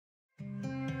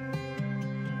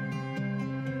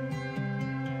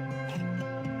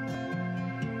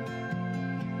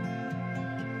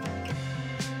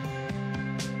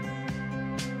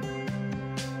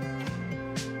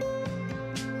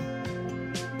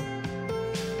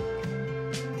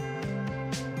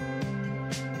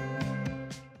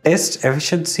Test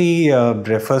efficiency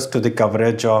refers to the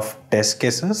coverage of test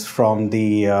cases from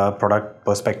the product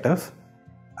perspective,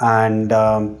 and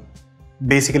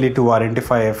basically to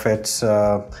identify if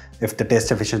the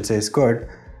test efficiency is good,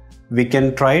 we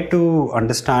can try to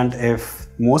understand if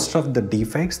most of the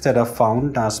defects that are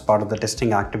found as part of the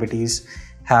testing activities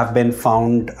have been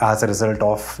found as a result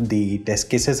of the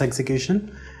test cases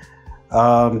execution.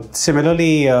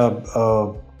 Similarly,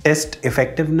 test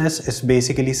effectiveness is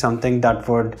basically something that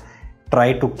would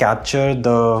try to capture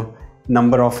the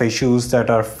number of issues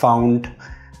that are found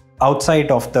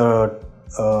outside of the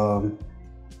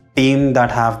team that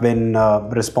have been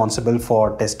responsible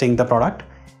for testing the product,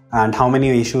 and how many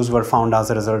issues were found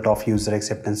as a result of user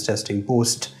acceptance testing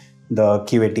post the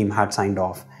QA team had signed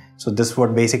off. So this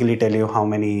would basically tell you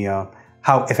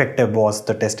how effective was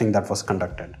the testing that was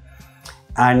conducted.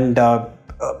 And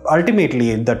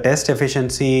ultimately, the test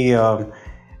efficiency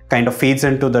kind of feeds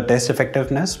into the test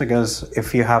effectiveness, because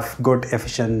if you have good,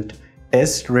 efficient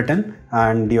tests written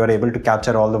and you are able to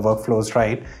capture all the workflows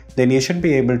right, then you should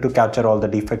be able to capture all the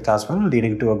defects as well,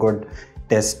 leading to a good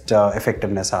test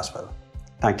effectiveness as well.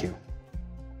 Thank you.